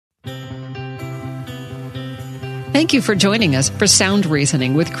Thank you for joining us for Sound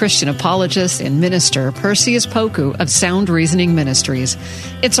Reasoning with Christian apologist and minister Perseus Poku of Sound Reasoning Ministries.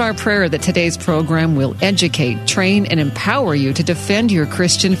 It's our prayer that today's program will educate, train, and empower you to defend your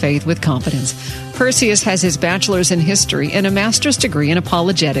Christian faith with confidence. Perseus has his bachelor's in history and a master's degree in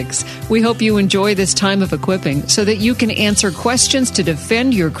apologetics. We hope you enjoy this time of equipping so that you can answer questions to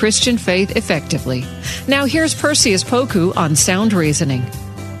defend your Christian faith effectively. Now here's Perseus Poku on Sound Reasoning.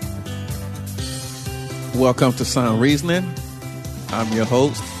 Welcome to Sound Reasoning. I'm your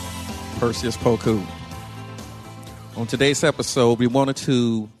host, Perseus Poku. On today's episode, we wanted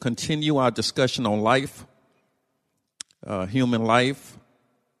to continue our discussion on life, human life,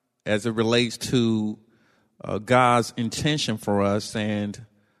 as it relates to God's intention for us and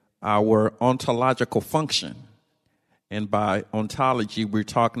our ontological function. And by ontology, we're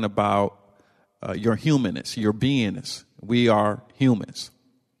talking about your humanness, your beingness. We are humans.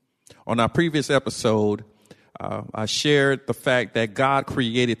 On our previous episode, I shared the fact that God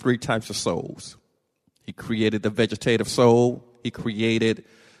created three types of souls. He created the vegetative soul, he created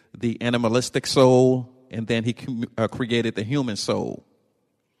the animalistic soul, and then he created the human soul.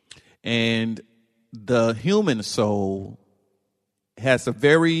 And the human soul has a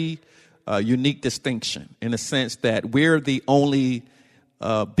very unique distinction in the sense that we're the only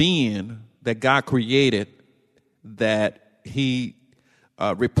being that God created that he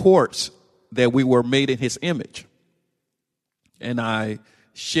reports that we were made in his image. And I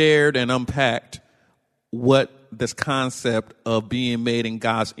shared and unpacked what this concept of being made in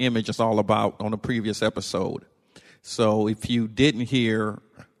God's image is all about on a previous episode. So if you didn't hear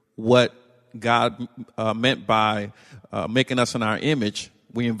what God meant by making us in our image,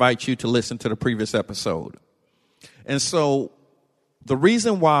 we invite you to listen to the previous episode. And so the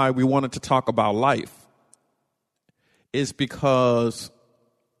reason why we wanted to talk about life is because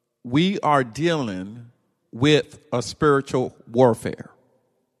we are dealing with a spiritual warfare.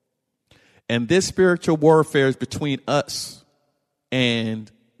 And this spiritual warfare is between us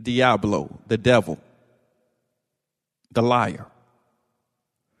and Diablo, the devil, the liar,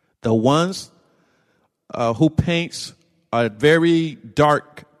 the ones who paints a very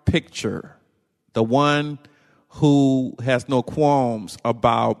dark picture, the one who has no qualms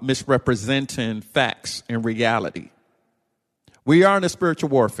about misrepresenting facts and reality. We are in a spiritual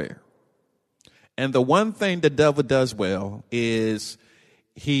warfare. And the one thing the devil does well is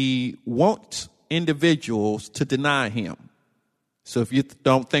he wants individuals to deny him. So if you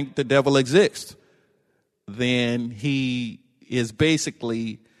don't think the devil exists, then he is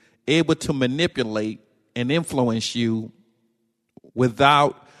basically able to manipulate and influence you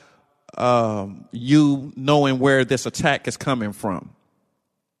without you knowing where this attack is coming from.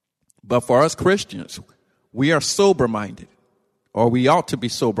 But for us Christians, we are sober-minded. Or we ought to be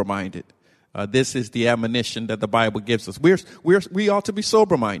sober-minded. This is the admonition that the Bible gives us. We ought to be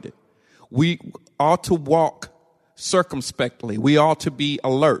sober-minded. We ought to walk circumspectly. We ought to be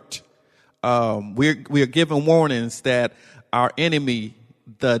alert. We are given warnings that our enemy,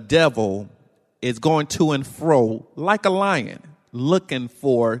 the devil, is going to and fro like a lion, looking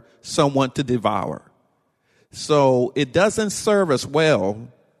for someone to devour. So it doesn't serve us well,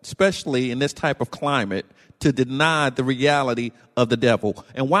 especially in this type of climate, to deny the reality of the devil.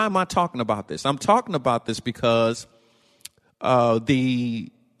 And why am I talking about this? I'm talking about this because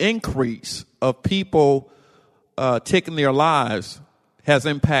the increase of people taking their lives has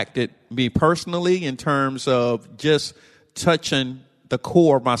impacted me personally in terms of just touching the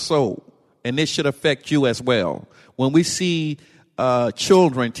core of my soul. And this should affect you as well. When we see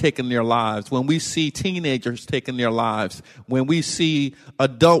children taking their lives, when we see teenagers taking their lives, when we see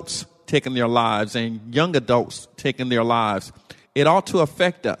adults taking their lives and young adults taking their lives, it ought to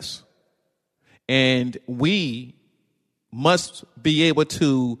affect us. And we must be able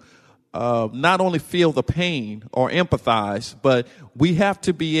to not only feel the pain or empathize, but we have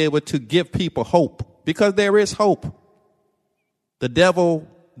to be able to give people hope, because there is hope. The devil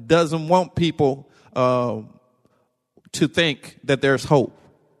doesn't want people to think that there's hope.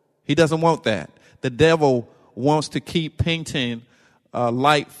 He doesn't want that. The devil wants to keep painting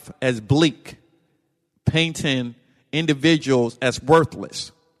life as bleak, painting individuals as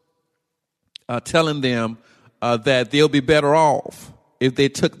worthless, telling them that they'll be better off if they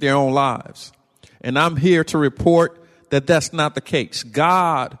took their own lives. And I'm here to report that that's not the case.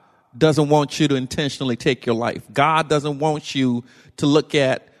 God doesn't want you to intentionally take your life. God doesn't want you to look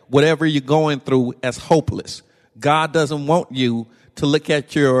at whatever you're going through as hopeless. God doesn't want you to look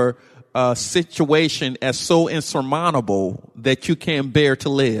at your situation as so insurmountable that you can't bear to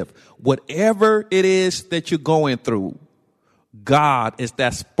live. Whatever it is that you're going through, God is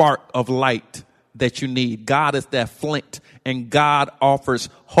that spark of light that you need. God is that flint, and God offers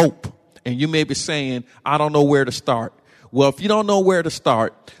hope. And you may be saying, I don't know where to start. Well, if you don't know where to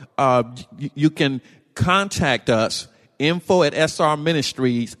start, you can contact us, info@SR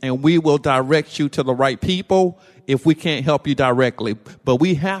Ministries, and we will direct you to the right people if we can't help you directly. But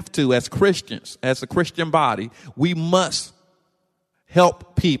we have to, as Christians, as a Christian body, we must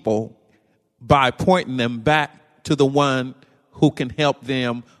help people by pointing them back to the one who can help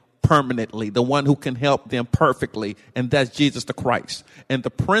them permanently, the one who can help them perfectly, and that's Jesus the Christ. And the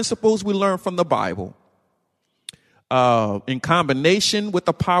principles we learn from the Bible, in combination with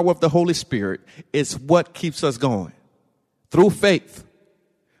the power of the Holy Spirit, is what keeps us going. Through faith,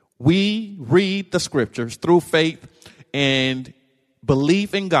 we read the scriptures. Through faith and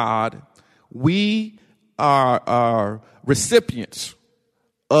belief in God, we are recipients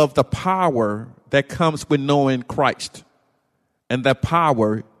of the power that comes with knowing Christ, and that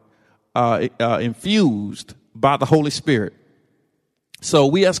power infused by the Holy Spirit. So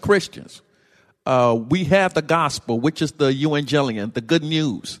we as Christians, we have the gospel, which is the evangelion, the good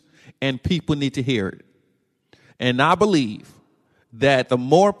news, and people need to hear it. And I believe that the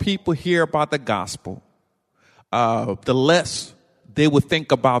more people hear about the gospel, the less they would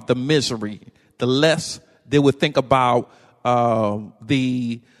think about the misery, the less they would think about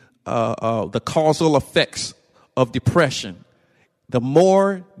the causal effects of depression. The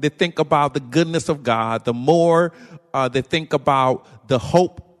more they think about the goodness of God, the more they think about the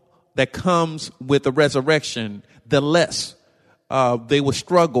hope that comes with the resurrection, the less they will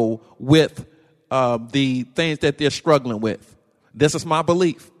struggle with the things that they're struggling with. This is my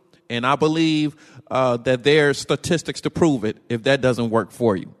belief. And I believe that there's statistics to prove it if that doesn't work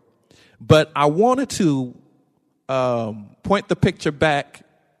for you. But I wanted to point the picture back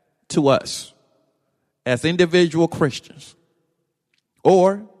to us as individual Christians.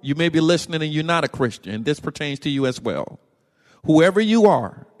 Or you may be listening and you're not a Christian. This pertains to you as well. Whoever you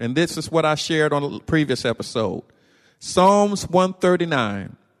are, and this is what I shared on a previous episode, Psalms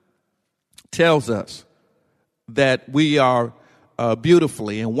 139 tells us that we are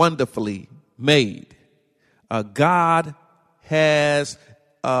beautifully and wonderfully made. God has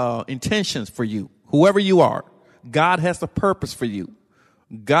intentions for you. Whoever you are, God has a purpose for you.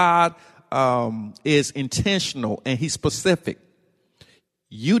 God is intentional and he's specific.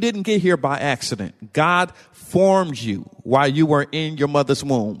 You didn't get here by accident. God formed you while you were in your mother's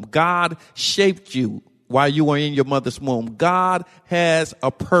womb. God shaped you while you were in your mother's womb. God has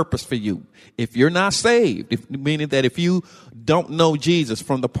a purpose for you. If you're not saved, meaning that if you don't know Jesus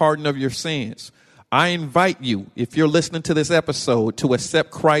from the pardon of your sins, I invite you, if you're listening to this episode, to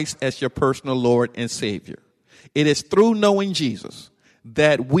accept Christ as your personal Lord and Savior. It is through knowing Jesus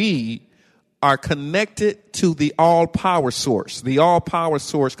that we are connected to the all-power source. The all-power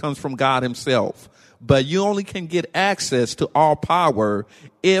source comes from God himself. But you only can get access to all power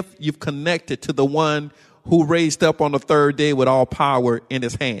if you've connected to the one who raised up on the third day with all power in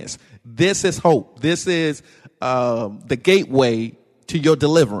his hands. This is hope. This is the gateway to your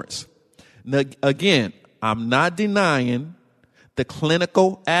deliverance. Now, again, I'm not denying the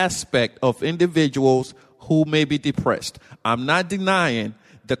clinical aspect of individuals who may be depressed. I'm not denying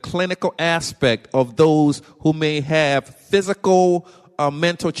the clinical aspect of those who may have physical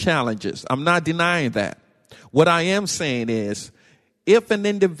mental challenges. I'm not denying that. What I am saying is, if an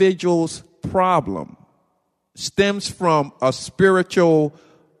individual's problem stems from a spiritual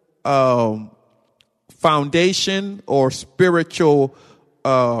foundation or spiritual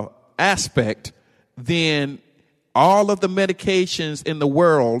aspect, then all of the medications in the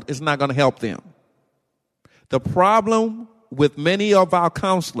world is not going to help them. The problem with many of our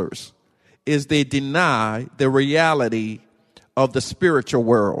counselors is they deny the reality of the spiritual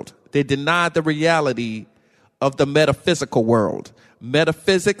world. They deny the reality of the metaphysical world.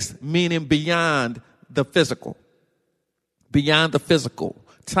 Metaphysics meaning beyond the physical. Beyond the physical.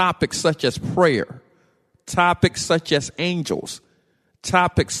 Topics such as prayer. Topics such as angels.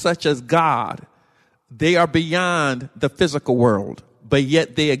 Topics such as God. They are beyond the physical world, but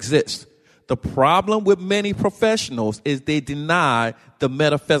yet they exist. The problem with many professionals is they deny the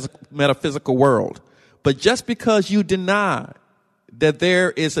metaphysical world. But just because you deny that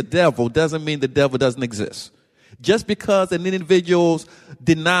there is a devil doesn't mean the devil doesn't exist. Just because an individual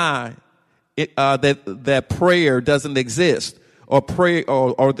deny that prayer doesn't exist or pray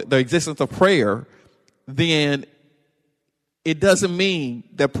or the existence of prayer, then it doesn't mean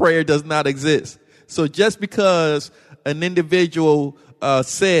that prayer does not exist. So just because an individual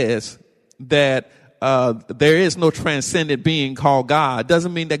says that there is no transcendent being called God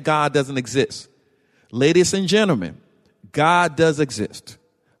doesn't mean that God doesn't exist. Ladies and gentlemen, God does exist.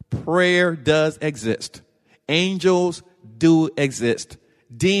 prayer does exist. Angels do exist.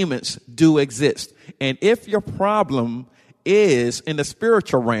 Demons do exist. And if your problem is in the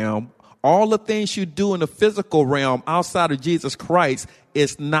spiritual realm, all the things you do in the physical realm outside of Jesus Christ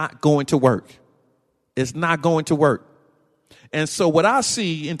is not going to work. It's not going to work. And so what I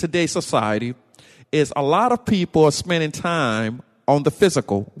see in today's society is a lot of people are spending time on the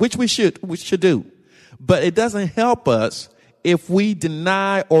physical, which we should do. But it doesn't help us if we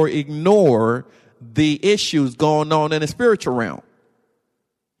deny or ignore the issues going on in the spiritual realm.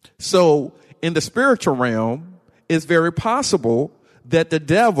 So in the spiritual realm, it's very possible that the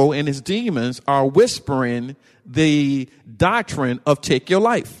devil and his demons are whispering the doctrine of take your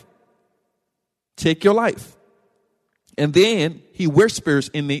life. Take your life. And then he whispers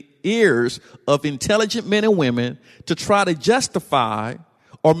in the ears of intelligent men and women to try to justify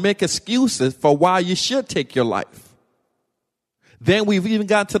or make excuses for why you should take your life. Then we've even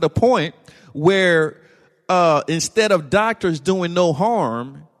got to the point where instead of doctors doing no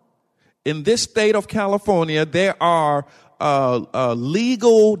harm, in this state of California, there are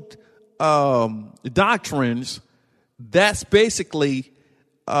legal doctrines that's basically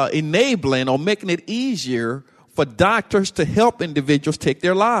enabling or making it easier for doctors to help individuals take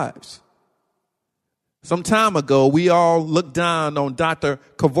their lives. Some time ago, we all looked down on Dr.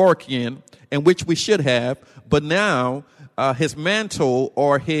 Kevorkian, in which we should have, but now his mantle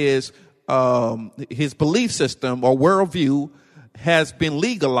or his belief system or worldview has been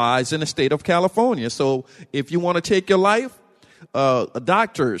legalized in the state of California. So if you want to take your life,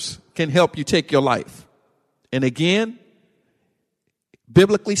 doctors can help you take your life. And again,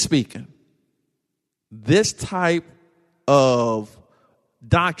 biblically speaking, this type of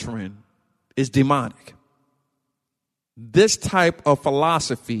doctrine is demonic. This type of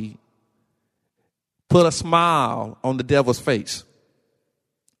philosophy put a smile on the devil's face.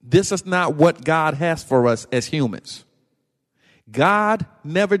 This is not what God has for us as humans. God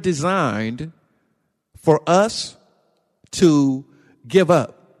never designed for us to give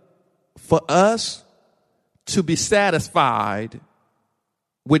up, for us to be satisfied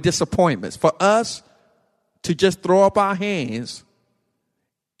with disappointments, for us to just throw up our hands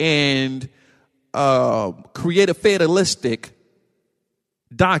and create a fatalistic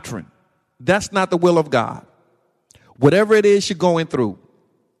doctrine. That's not the will of God. Whatever it is you're going through,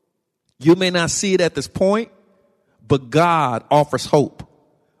 you may not see it at this point, but God offers hope.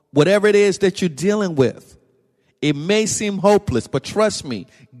 Whatever it is that you're dealing with, it may seem hopeless, but trust me,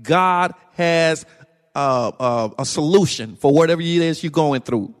 God has a solution for whatever it is you're going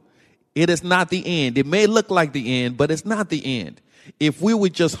through. It is not the end. It may look like the end, but it's not the end. If we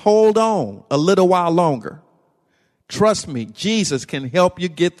would just hold on a little while longer, trust me, Jesus can help you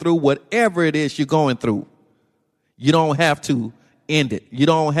get through whatever it is you're going through. You don't have to end it. You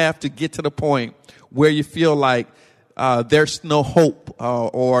don't have to get to the point where you feel like there's no hope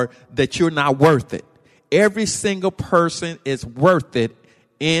or that you're not worth it. Every single person is worth it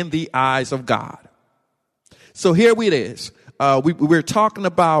in the eyes of God. So here it is. We're talking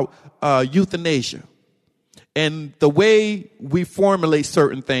about euthanasia. And the way we formulate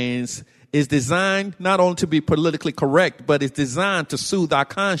certain things is designed not only to be politically correct, but it's designed to soothe our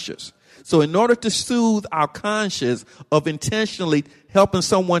conscience. So in order to soothe our conscience of intentionally helping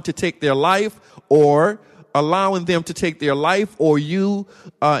someone to take their life or allowing them to take their life or you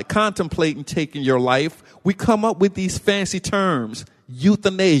contemplating taking your life, we come up with these fancy terms,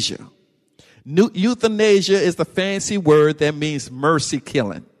 euthanasia. Euthanasia is the fancy word that means mercy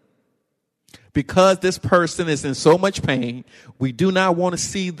killing. Because this person is in so much pain, we do not want to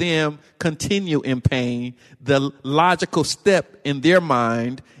see them continue in pain. The logical step in their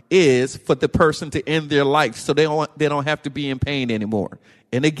mind is for the person to end their life so they don't have to be in pain anymore.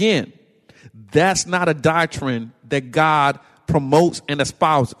 And again, that's not a doctrine that God promotes and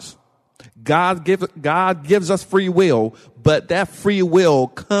espouses. God gives us free will, but that free will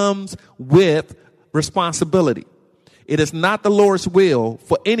comes with responsibility. It is not the Lord's will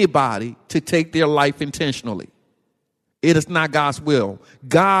for anybody to take their life intentionally. It is not God's will.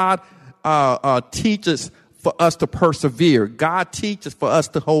 God teaches for us to persevere. God teaches for us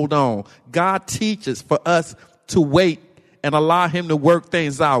to hold on. God teaches for us to wait and allow him to work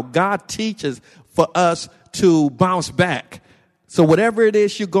things out. God teaches for us to bounce back. So whatever it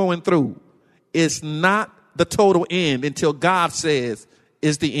is you're going through, it's not the total end until God says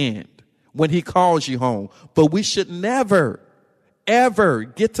is the end, when he calls you home. But we should never, ever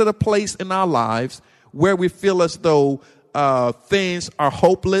get to the place in our lives where we feel as though things are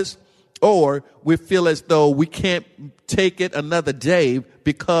hopeless, or we feel as though we can't take it another day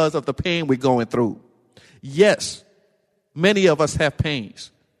because of the pain we're going through. Yes, many of us have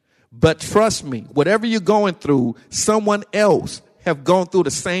pains. But trust me, whatever you're going through, someone else have gone through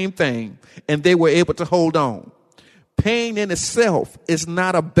the same thing and they were able to hold on. Pain in itself is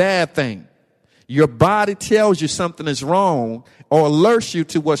not a bad thing. Your body tells you something is wrong or alerts you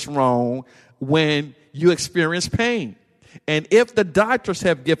to what's wrong when you experience pain. And if the doctors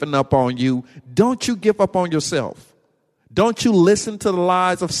have given up on you, don't you give up on yourself. Don't you listen to the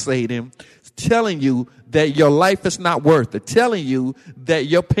lies of Satan telling you that your life is not worth it, telling you that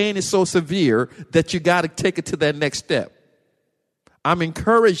your pain is so severe that you got to take it to that next step. I'm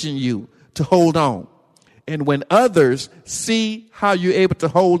encouraging you to hold on. And when others see how you're able to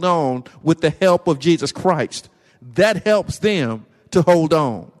hold on with the help of Jesus Christ, that helps them to hold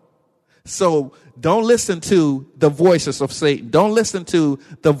on. So don't listen to the voices of Satan. Don't listen to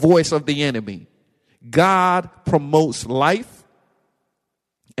the voice of the enemy. God promotes life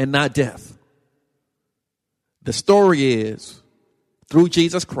and not death. The story is, through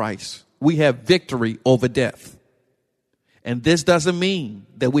Jesus Christ, we have victory over death. And this doesn't mean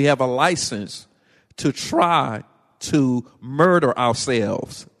that we have a license to try to murder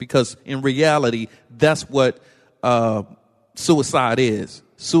ourselves, because in reality, that's what suicide is.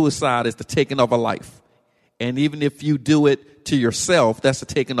 Suicide is the taking of a life. And even if you do it to yourself, that's the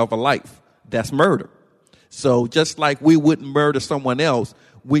taking of a life. That's murder. So just like we wouldn't murder someone else,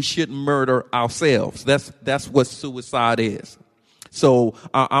 we shouldn't murder ourselves. That's what suicide is. So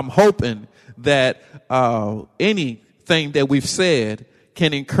I'm hoping that anything that we've said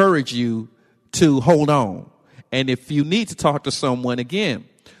can encourage you to hold on. And if you need to talk to someone again,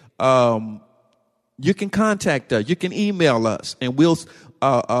 you can contact us. You can email us, and we'll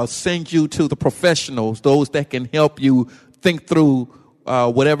send you to the professionals, those that can help you think through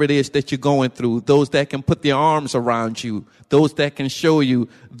whatever it is that you're going through, those that can put their arms around you, those that can show you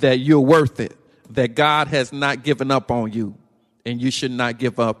that you're worth it, that God has not given up on you, and you should not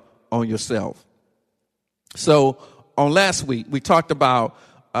give up on yourself. So on last week, we talked about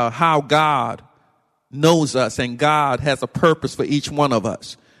how God knows us, and God has a purpose for each one of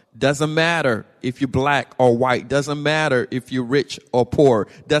us. Doesn't matter if you're black or white. Doesn't matter if you're rich or poor.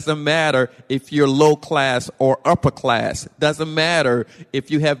 Doesn't matter if you're low class or upper class. Doesn't matter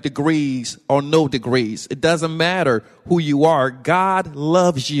if you have degrees or no degrees. It doesn't matter who you are. God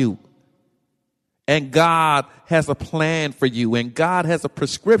loves you. And God has a plan for you. And God has a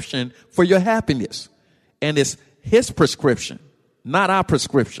prescription for your happiness. And it's His prescription, not our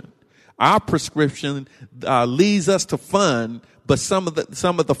prescription. Our prescription leads us to fun, but some of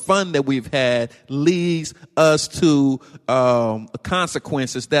the fun that we've had leads us to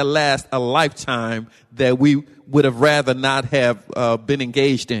consequences that last a lifetime that we would have rather not have been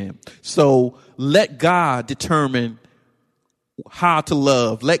engaged in. So let God determine how to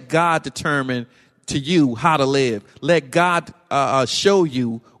love. Let God determine to you how to live. Let God show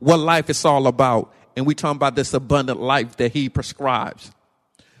you what life is all about. And we're talking about this abundant life that He prescribes.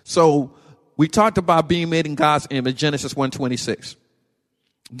 So we talked about being made in God's image, Genesis 1:26.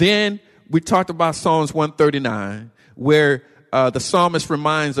 Then we talked about Psalms 139, where the psalmist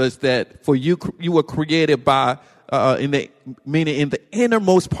reminds us that for you were created by in the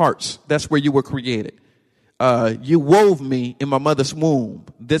innermost parts. That's where you were created. You wove me in my mother's womb.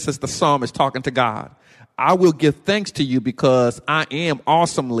 This is the psalmist talking to God. I will give thanks to you because I am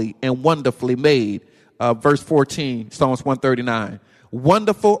awesomely and wonderfully made. Verse 14, Psalms 139.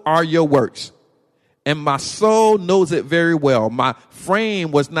 Wonderful are your works, and my soul knows it very well. My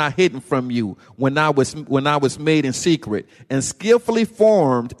frame was not hidden from you when I was made in secret and skillfully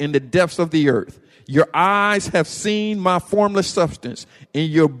formed in the depths of the earth. Your eyes have seen my formless substance. In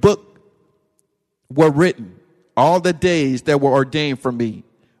your book were written all the days that were ordained for me,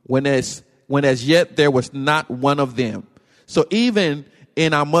 when as yet there was not one of them. So even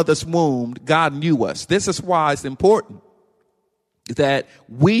in our mother's womb, God knew us. This is why it's important that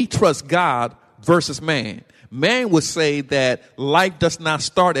we trust God versus man. Man would say that life does not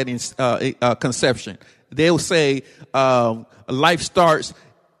start at conception. They'll say life starts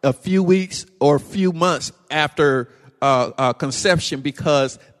a few weeks or a few months after conception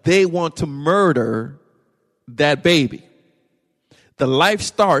because they want to murder that baby. The life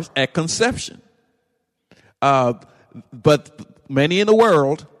starts at conception. But many in the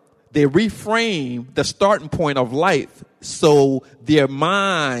world, they reframe the starting point of life so their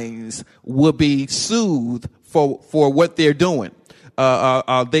minds will be soothed for what they're doing.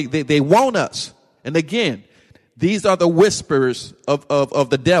 They want us. And again, these are the whispers of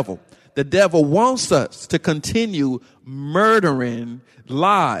the devil. The devil wants us to continue murdering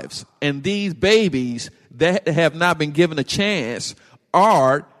lives. And these babies that have not been given a chance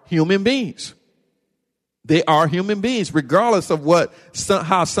are human beings. They are human beings, regardless of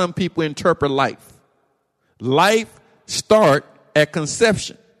how some people interpret life. Life starts at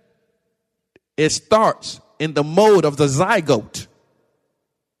conception. It starts in the mode of the zygote.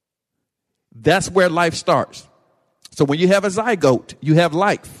 That's where life starts. So when you have a zygote, you have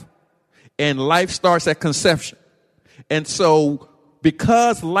life. And life starts at conception. And so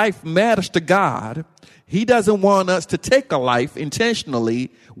because life matters to God, he doesn't want us to take a life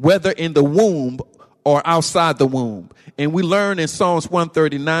intentionally, whether in the womb or outside the womb. And we learn in Psalms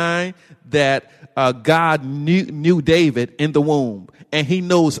 139 that God knew David in the womb, and he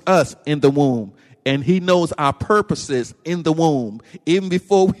knows us in the womb, and he knows our purposes in the womb. Even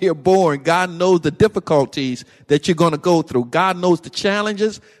before we are born, God knows the difficulties that you're going to go through. God knows the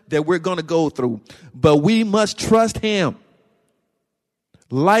challenges that we're going to go through, but we must trust him.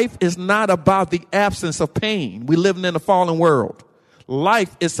 Life is not about the absence of pain. We live in a fallen world.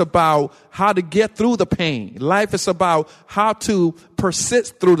 Life is about how to get through the pain. Life is about how to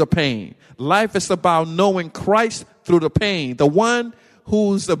persist through the pain. Life is about knowing Christ through the pain, the one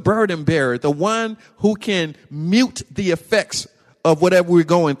who's the burden bearer, the one who can mute the effects of whatever we're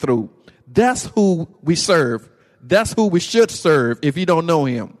going through. That's who we serve. That's who we should serve if you don't know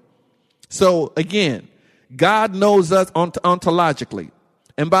him. So again, God knows us ontologically.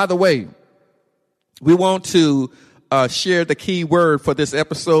 And by the way, we want to share the key word for this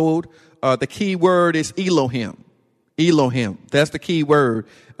episode. The key word is Elohim. Elohim. That's the key word.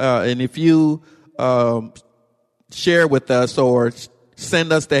 And if you share with us or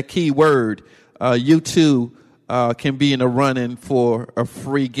send us that key word, you too can be in the running for a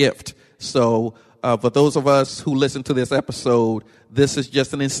free gift. So for those of us who listen to this episode, this is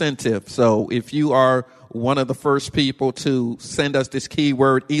just an incentive. So if you are one of the first people to send us this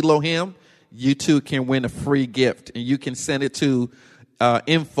keyword Elohim, you too can win a free gift. And you can send it to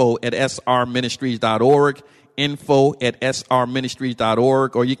info@srministries.org,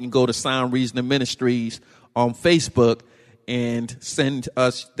 info@srministries.org, or you can go to Sound Reasoning Ministries on Facebook and send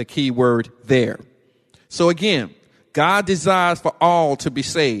us the keyword there. So again, God desires for all to be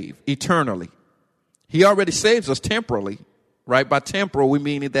saved eternally. He already saves us temporally, right? By temporal, we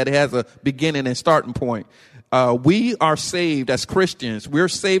mean that it has a beginning and starting point. We are saved as Christians. We're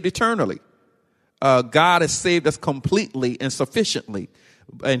saved eternally. God has saved us completely and sufficiently.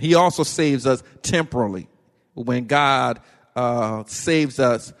 And he also saves us temporally. When God saves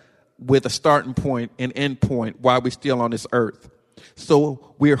us with a starting point and end point while we're still on this earth.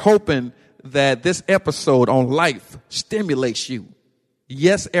 So we're hoping that this episode on life stimulates you.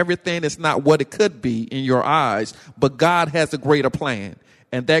 Yes, everything is not what it could be in your eyes, but God has a greater plan.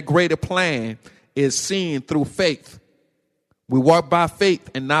 And that greater plan is seen through faith. We walk by faith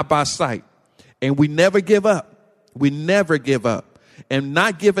and not by sight. And we never give up. We never give up. And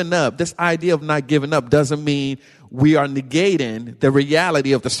not giving up, this idea of not giving up doesn't mean we are negating the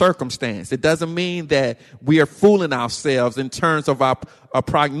reality of the circumstance. It doesn't mean that we are fooling ourselves in terms of our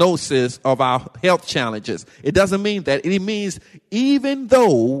prognosis of our health challenges. It doesn't mean that. It means even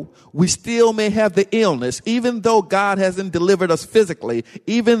though we still may have the illness, even though God hasn't delivered us physically,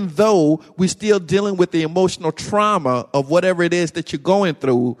 even though we're still dealing with the emotional trauma of whatever it is that you're going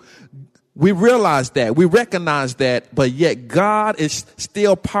through, we realize that, we recognize that, but yet God is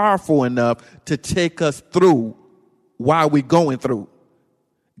still powerful enough to take us through while we're going through.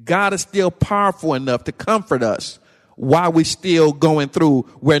 God is still powerful enough to comfort us while we're still going through,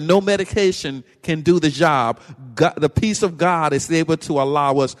 where no medication can do the job. God, the peace of God is able to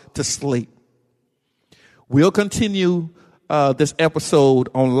allow us to sleep. We'll continue this episode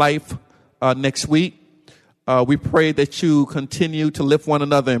on life next week. We pray that you continue to lift one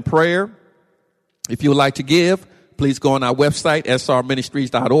another in prayer. If you would like to give, please go on our website,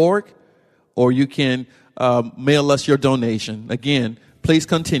 srministries.org, or you can mail us your donation. Again, please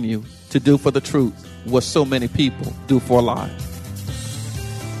continue to do for the truth what so many people do for a lie.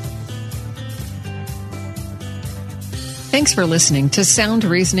 Thanks for listening to Sound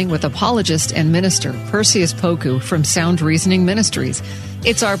Reasoning with apologist and minister Perseus Poku from Sound Reasoning Ministries.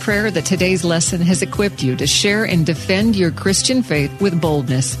 It's our prayer that today's lesson has equipped you to share and defend your Christian faith with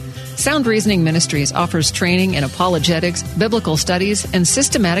boldness. Sound Reasoning Ministries offers training in apologetics, biblical studies, and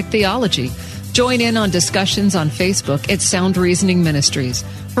systematic theology. Join in on discussions on Facebook at Sound Reasoning Ministries.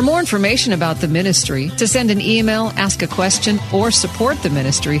 For more information about the ministry, to send an email, ask a question, or support the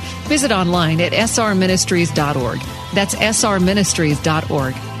ministry, visit online at srministries.org. That's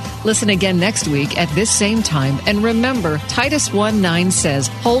srministries.org. Listen again next week at this same time. And remember, Titus 1:9 says,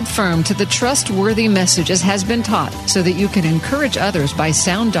 hold firm to the trustworthy message as has been taught, so that you can encourage others by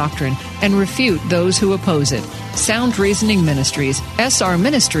sound doctrine and refute those who oppose it. Sound Reasoning Ministries,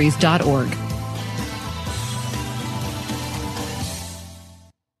 srministries.org.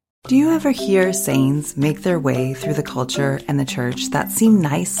 Do you ever hear sayings make their way through the culture and the church that seem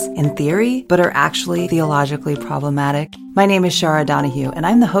nice in theory, but are actually theologically problematic? My name is Shara Donahue, and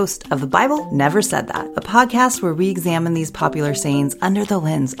I'm the host of The Bible Never Said That, a podcast where we examine these popular sayings under the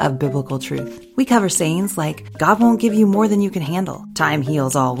lens of biblical truth. We cover sayings like, God won't give you more than you can handle, time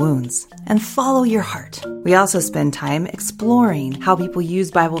heals all wounds, and follow your heart. We also spend time exploring how people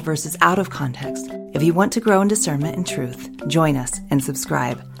use Bible verses out of context. If you want to grow in discernment and truth, join us and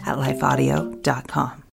subscribe at lifeaudio.com.